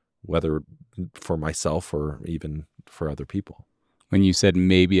 whether for myself or even for other people. When you said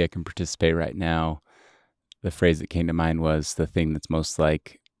maybe I can participate right now, the phrase that came to mind was the thing that's most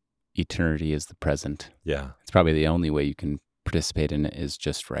like eternity is the present. Yeah. It's probably the only way you can participate in it is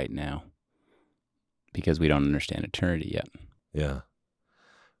just right now, because we don't understand eternity yet. Yeah.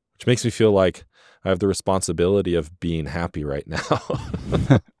 Which makes me feel like I have the responsibility of being happy right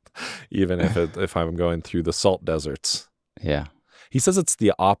now, even if I'm going through the salt deserts. Yeah. He says it's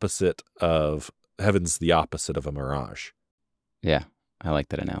the opposite of, heaven's the opposite of a mirage. Yeah, I like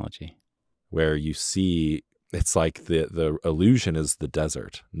that analogy. Where you see, it's like the illusion is the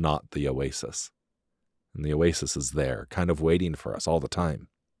desert, not the oasis. And the oasis is there, kind of waiting for us all the time,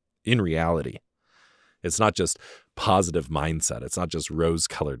 in reality. It's not just positive mindset. It's not just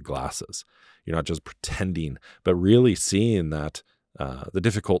rose-colored glasses. You're not just pretending, but really seeing that the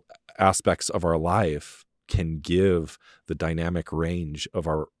difficult aspects of our life can give the dynamic range of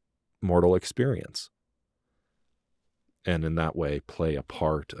our mortal experience. And in that way, play a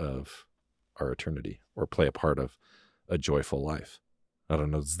part of our eternity, or play a part of a joyful life. I don't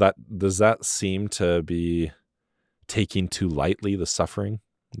know. Does that seem to be taking too lightly the suffering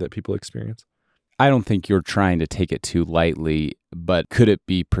that people experience? I don't think you're trying to take it too lightly, but could it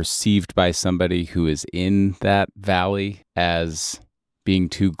be perceived by somebody who is in that valley as being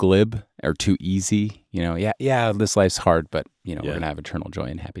too glib or too easy? Yeah, this life's hard, but we're going to have eternal joy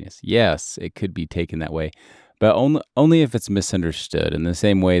and happiness. Yes, it could be taken that way, but only if it's misunderstood. In the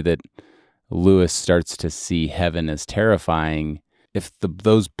same way that Lewis starts to see heaven as terrifying, if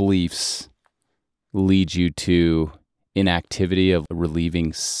those beliefs lead you to inactivity of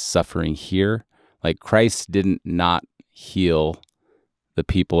relieving suffering here, like Christ didn't not heal the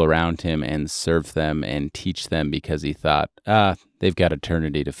people around him and serve them and teach them because he thought, they've got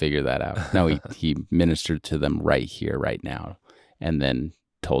eternity to figure that out. No, he ministered to them right here, right now, and then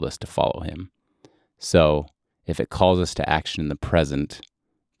told us to follow him. So if it calls us to action in the present,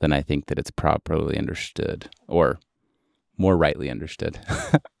 then I think that it's properly understood, or more rightly understood.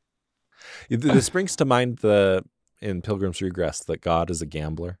 This brings to mind in Pilgrim's Regress that God is a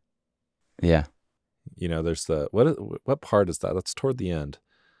gambler. Yeah. There's what part is that? That's toward the end.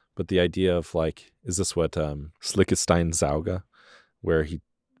 But the idea of is this what Slickestein Zauga, where he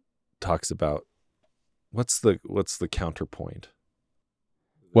talks about what's the counterpoint?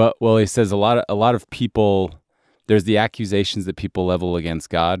 Well, he says a lot of people, there's the accusations that people level against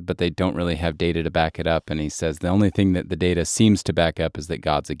God, but they don't really have data to back it up. And he says the only thing that the data seems to back up is that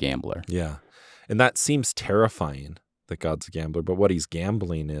God's a gambler. Yeah. And that seems terrifying, that God's a gambler. But what he's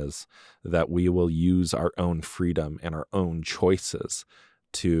gambling is that we will use our own freedom and our own choices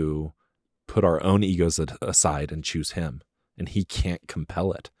to put our own egos aside and choose him. And he can't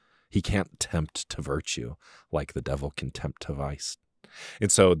compel it. He can't tempt to virtue like the devil can tempt to vice.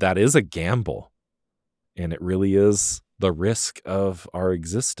 And so that is a gamble. And it really is the risk of our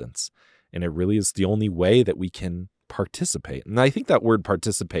existence. And it really is the only way that we can participate. And I think that word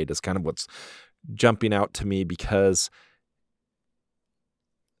participate is kind of what's jumping out to me, because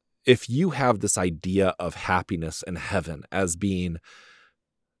if you have this idea of happiness and heaven as being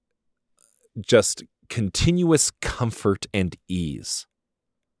just continuous comfort and ease,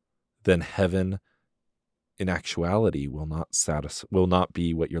 then heaven in actuality will not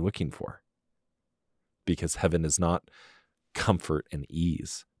be what you're looking for. Because heaven is not comfort and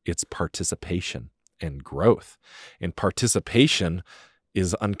ease. It's participation and growth. And participation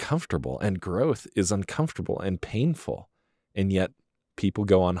is uncomfortable, and growth is uncomfortable and painful. And yet people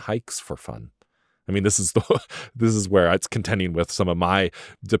go on hikes for fun. I mean, this is where it's contending with some of my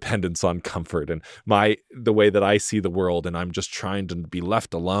dependence on comfort and the way that I see the world, and I'm just trying to be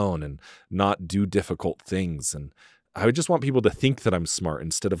left alone and not do difficult things. And I would just want people to think that I'm smart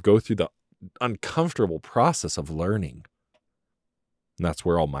instead of go through the uncomfortable process of learning. And that's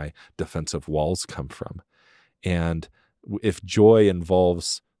where all my defensive walls come from. And if joy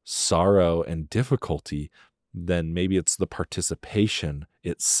involves sorrow and difficulty, then maybe it's the participation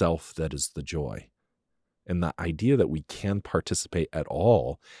itself that is the joy. And the idea that we can participate at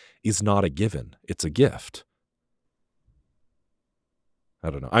all is not a given. It's a gift. I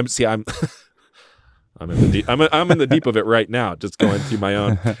don't know. I'm I'm in the deep of it right now, just going through my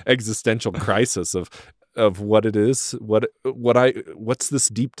own existential crisis of what it is, what's this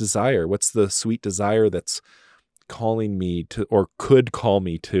deep desire? What's the sweet desire that's calling me to, or could call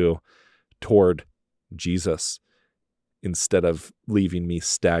me toward Jesus, instead of leaving me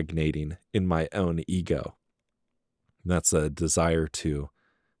stagnating in my own ego? And that's a desire to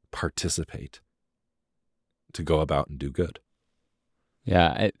participate, to go about and do good.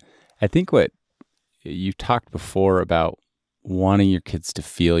 Yeah, I think what you talked before about wanting your kids to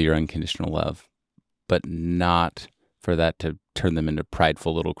feel your unconditional love, but not for that to turn them into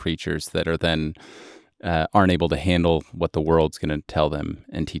prideful little creatures that are then aren't able to handle what the world's going to tell them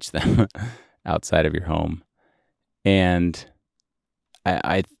and teach them outside of your home. And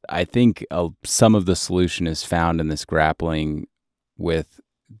I think some of the solution is found in this grappling with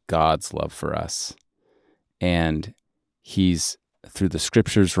God's love for us. And he's, through the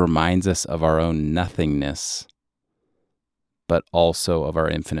scriptures, reminds us of our own nothingness, but also of our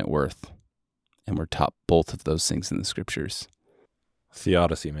infinite worth. And we're taught both of those things in the scriptures.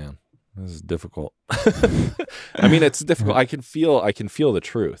 Theodicy, man. This is difficult. I mean, it's difficult. I can feel the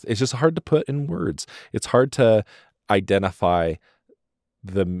truth. It's just hard to put in words. It's hard to identify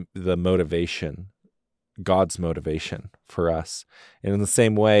the motivation God's motivation for us. And in the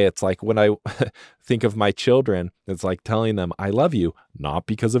same way, it's like when I think of my children, it's like telling them, I love you, not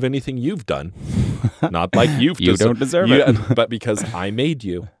because of anything you've done, not like you don't deserve it, but because I made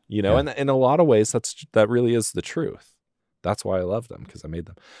you, and in a lot of ways, that really is the truth. That's why I love them, because I made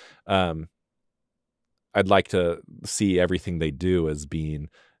them. I'd like to see everything they do as being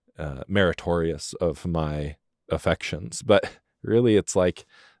meritorious of my affections, but really it's like,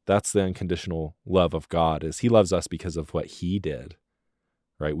 that's the unconditional love of God, is he loves us because of what he did,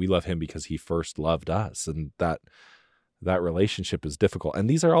 right? We love him because he first loved us, and that relationship is difficult. And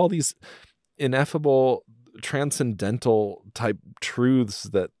these are all these ineffable, transcendental type truths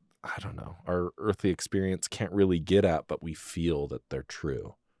that, I don't know, our earthly experience can't really get at, but we feel that they're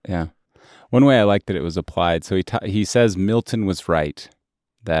true. Yeah. One way I like that it was applied, so he says Milton was right,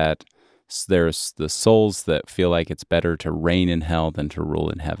 that there's the souls that feel like it's better to reign in hell than to rule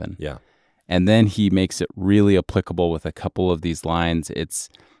in heaven. Yeah. And then he makes it really applicable with a couple of these lines. It's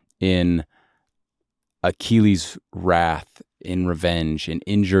in Achilles' wrath, in revenge, in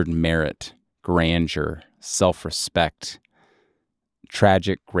injured merit, grandeur, self-respect,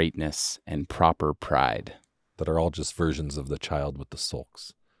 tragic greatness, and proper pride. That are all just versions of the child with the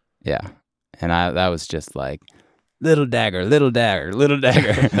sulks. Yeah. And that was just like, little dagger, little dagger, little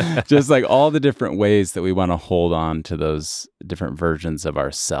dagger. Just like all the different ways that we want to hold on to those different versions of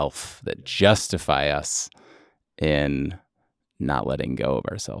ourself that justify us in not letting go of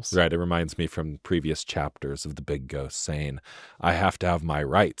ourselves. Right. It reminds me from previous chapters of the big ghost saying, I have to have my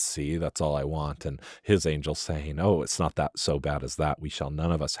rights. See, that's all I want. And his angel saying, oh, it's not that so bad as that. We shall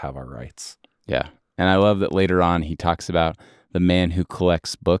none of us have our rights. Yeah. And I love that later on he talks about the man who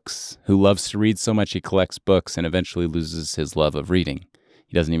collects books, who loves to read so much he collects books and eventually loses his love of reading.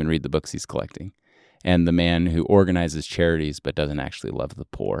 He doesn't even read the books he's collecting. And the man who organizes charities but doesn't actually love the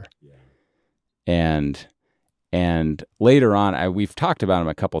poor. Yeah. And later on, we've talked about him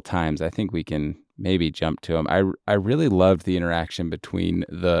a couple times. I think we can maybe jump to him. I really loved the interaction between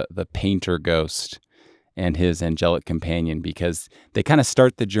the painter ghost and his angelic companion, because they kind of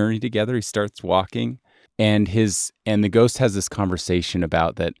start the journey together. He starts walking. And the ghost has this conversation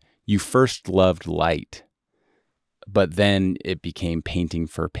about that you first loved light, but then it became painting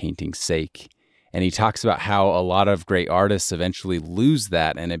for painting's sake. And he talks about how a lot of great artists eventually lose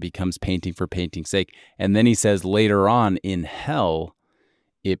that and it becomes painting for painting's sake. And then he says later on in hell,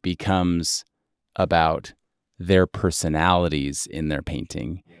 it becomes about their personalities in their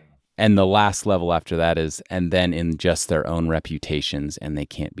painting. Yeah. And the last level after that is, and then in just their own reputations, and they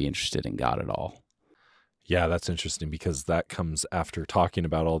can't be interested in God at all. Yeah, that's interesting, because that comes after talking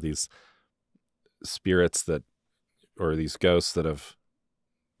about all these spirits or these ghosts that have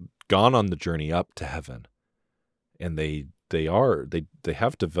gone on the journey up to heaven, and they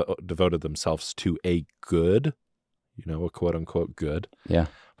have devoted themselves to a good, a quote unquote good. Yeah.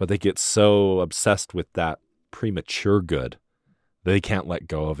 But they get so obsessed with that premature good, they can't let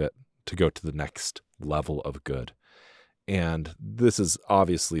go of it to go to the next level of good. And this is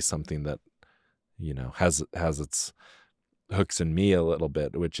obviously something that has its hooks in me a little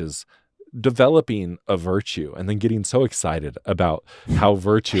bit, which is developing a virtue and then getting so excited about how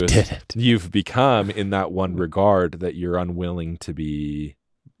virtuous you've become in that one regard that you're unwilling to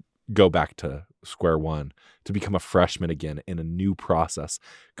go back to square one, to become a freshman again in a new process,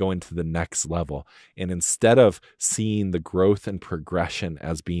 go into the next level. And instead of seeing the growth and progression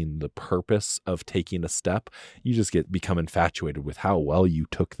as being the purpose of taking a step, you just become infatuated with how well you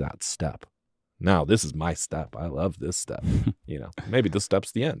took that step. Now, this is my step. I love this step. Maybe this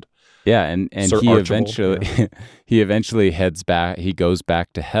step's the end. Yeah, and he eventually heads back. He goes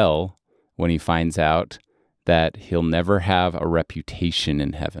back to hell when he finds out that he'll never have a reputation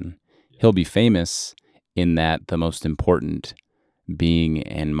in heaven. He'll be famous in that the most important being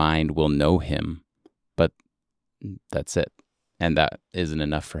and mind will know him, but that's it. And that isn't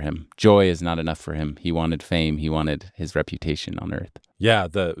enough for him. Joy is not enough for him. He wanted fame. He wanted his reputation on earth. Yeah,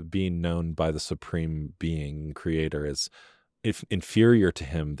 the being known by the supreme being, creator, is inferior to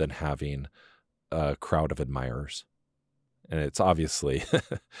him than having a crowd of admirers. And it's obviously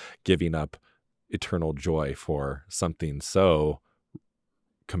giving up eternal joy for something so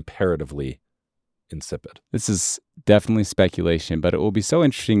comparatively insipid. This is definitely speculation, but it will be so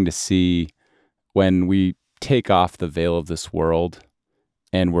interesting to see when we take off the veil of this world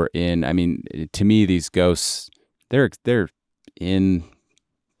and we're in, to me, these ghosts, they're in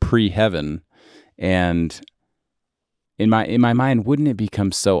pre-heaven, and in my mind, wouldn't it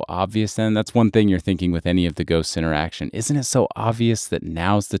become so obvious then? That's one thing you're thinking with any of the ghosts interaction. Isn't it so obvious that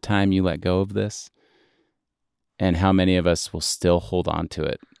now's the time you let go of this? And how many of us will still hold on to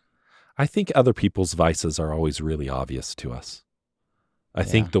it? I think other people's vices are always really obvious to us. I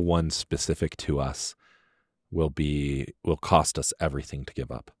think the one specific to us will cost us everything to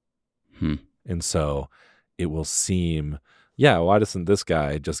give up. And so it will seem, why doesn't this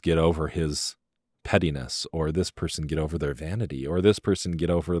guy just get over his pettiness, or this person get over their vanity, or this person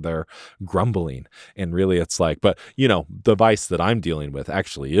get over their grumbling? And really it's like, but the vice that I'm dealing with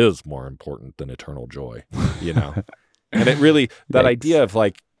actually is more important than eternal joy, And it really, that idea of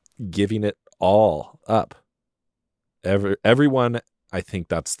like giving it all up, everyone, I think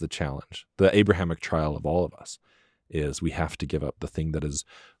that's the challenge. The Abrahamic trial of all of us is we have to give up the thing that is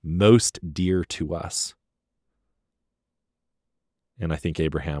most dear to us. And I think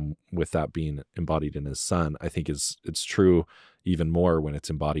Abraham, with that being embodied in his son, I think it's true even more when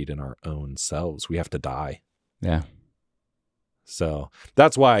it's embodied in our own selves. We have to die. Yeah. So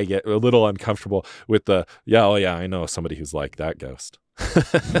that's why I get a little uncomfortable with I know somebody who's like that ghost.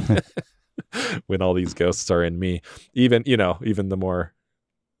 When all these ghosts are in me, even the more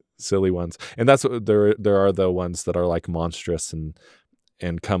silly ones. And that's what there are the ones that are like monstrous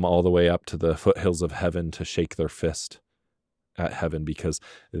and come all the way up to the foothills of heaven to shake their fist at heaven because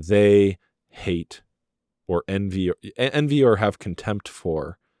they hate or envy or have contempt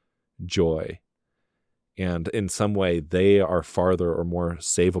for joy. And in some way, they are farther or more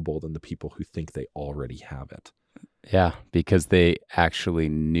savable than the people who think they already have it. Yeah, because they actually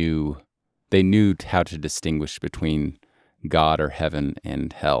knew how to distinguish between God or heaven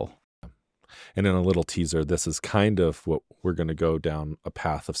and hell. And in a little teaser, this is kind of what we're going to go down a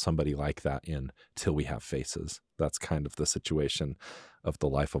path of somebody like that in Till We Have Faces. That's kind of the situation of the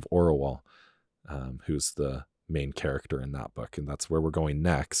life of Orual, who's the main character in that book. And that's where we're going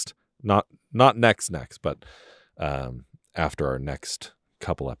next. Not next, but after our next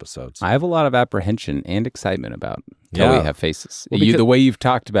couple episodes. I have a lot of apprehension and excitement about Till We Have Faces. Well, the way you've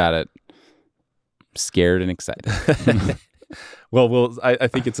talked about it, scared and excited. Well, I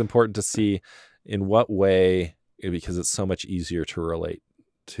think it's important to see in what way, because it's so much easier to relate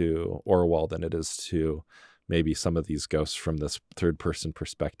to Orual than it is to maybe some of these ghosts from this third person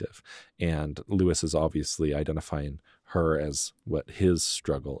perspective. And Lewis is obviously identifying her as what his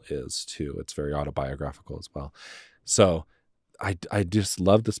struggle is too. It's very autobiographical as well. So I just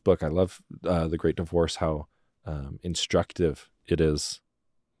love this book. I love The Great Divorce, how instructive it is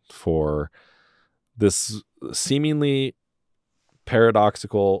for this seemingly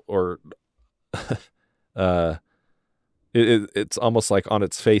paradoxical or it's almost like on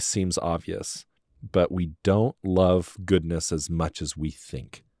its face seems obvious, but we don't love goodness as much as we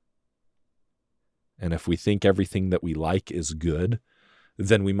think. And if we think everything that we like is good,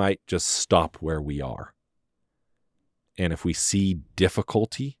 then we might just stop where we are. And if we see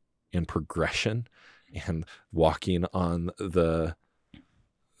difficulty and progression and walking on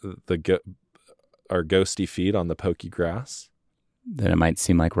our ghosty feet on the pokey grass, then it might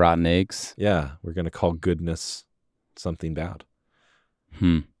seem like rotten eggs. Yeah, we're going to call goodness something bad.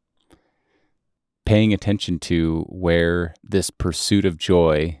 Paying attention to where this pursuit of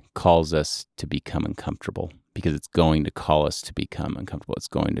joy calls us to become uncomfortable, because it's going to call us to become uncomfortable. It's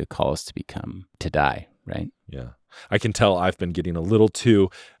going to call us to die, right? Yeah. I can tell I've been getting a little too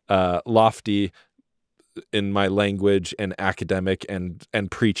lofty in my language and academic and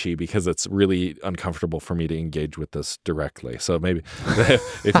preachy, because it's really uncomfortable for me to engage with this directly. So maybe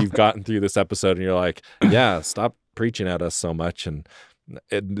if you've gotten through this episode and you're like, yeah, stop preaching at us so much. And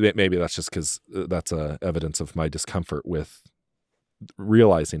maybe that's just because that's evidence of my discomfort with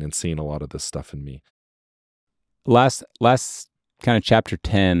realizing and seeing a lot of this stuff in me. Last kind of chapter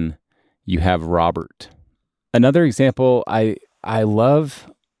 10, you have Robert. Another example I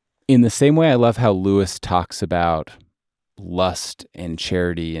love. In the same way I love how Lewis talks about lust and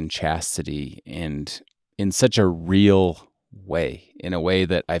charity and chastity, and in such a real way, in a way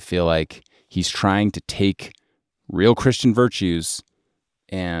that I feel like he's trying to take real Christian virtues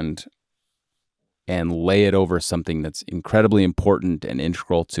and lay it over something that's incredibly important and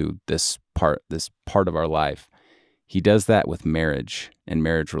integral to this part of our life. He does that with marriage and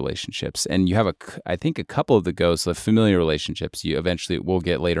marriage relationships. And you have I think a couple of the ghosts, the familiar relationships, you eventually will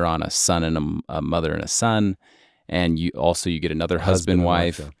get later on a son and a mother and a son. And you get another husband,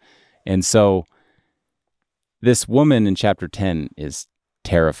 wife. Yeah. And so this woman in chapter 10 is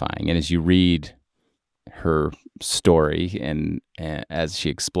terrifying. And as you read her story and as she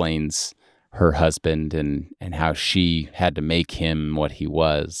explains her husband and how she had to make him what he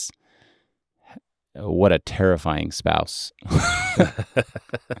was, what a terrifying spouse.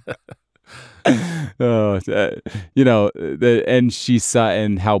 And she saw,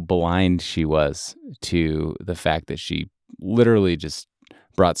 and how blind she was to the fact that she literally just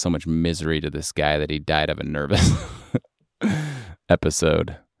brought so much misery to this guy that he died of a nervous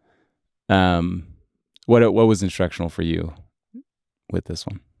episode. What was instructional for you with this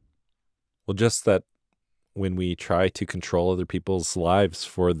one? Well, just that when we try to control other people's lives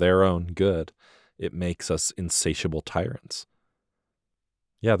for their own good, it makes us insatiable tyrants.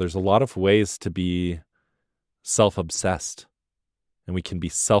 Yeah, there's a lot of ways to be self-obsessed, and we can be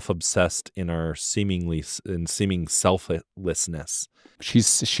self-obsessed in our seeming selflessness. She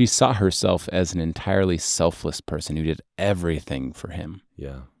saw herself as an entirely selfless person who did everything for him.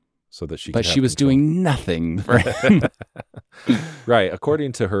 Yeah, so that she. But could she have was control. doing nothing for him. Right,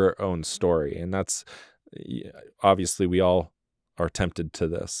 according to her own story, and that's obviously we all are tempted to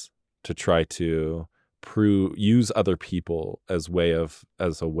this, to try to use other people as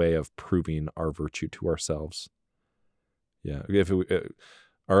a way of proving our virtue to ourselves. Yeah,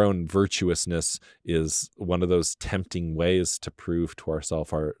 our own virtuousness is one of those tempting ways to prove to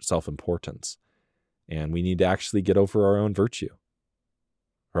ourselves our self-importance, and we need to actually get over our own virtue,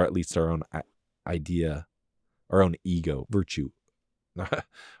 or at least our own idea, our own ego, virtue,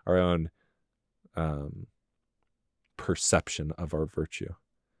 our own perception of our virtue.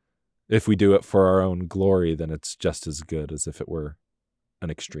 If we do it for our own glory, then it's just as good as if it were an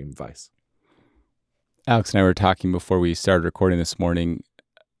extreme vice. Alex and I were talking before we started recording this morning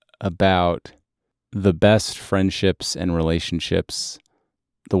about the best friendships and relationships.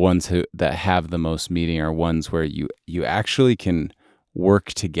 The ones that have the most meaning are ones where you actually can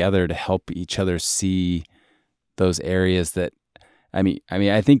work together to help each other see those areas that,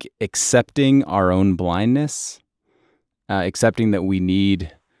 I think accepting our own blindness, accepting that we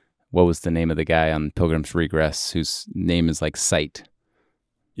need, what was the name of the guy on Pilgrim's Regress whose name is like Sight?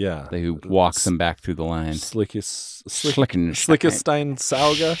 Yeah. Who walks them back through the line. Schlickenstein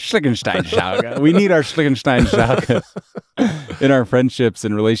Sauga. Schlickenstein Sauga. We need our Schlickenstein Sauga in our friendships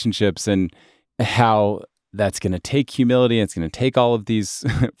and relationships, and how that's going to take humility. And it's going to take all of these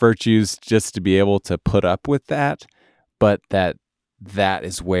virtues just to be able to put up with that. But that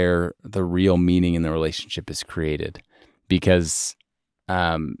is where the real meaning in the relationship is created. Because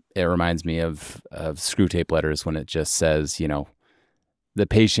it reminds me of Screwtape Letters when it just says, the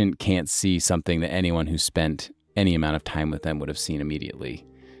patient can't see something that anyone who spent any amount of time with them would have seen immediately.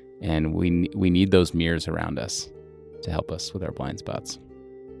 And we need those mirrors around us to help us with our blind spots.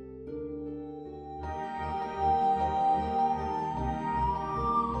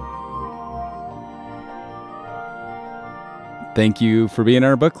 Thank you for being in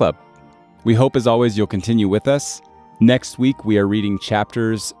our book club. We hope, as always, you'll continue with us. Next week, we are reading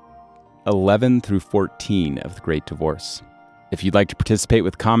chapters 11 through 14 of The Great Divorce. If you'd like to participate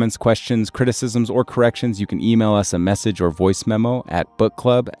with comments, questions, criticisms, or corrections, you can email us a message or voice memo at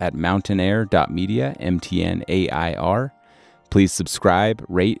bookclub@mountainair.media, MTNAIR. Please subscribe,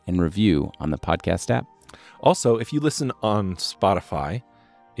 rate, and review on the podcast app. Also, if you listen on Spotify,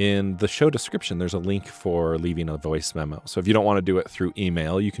 in the show description, there's a link for leaving a voice memo. So if you don't want to do it through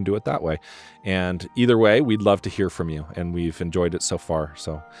email, you can do it that way. And either way, we'd love to hear from you, and we've enjoyed it so far.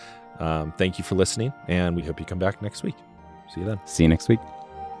 So thank you for listening, and we hope you come back next week. See you then. See you next week.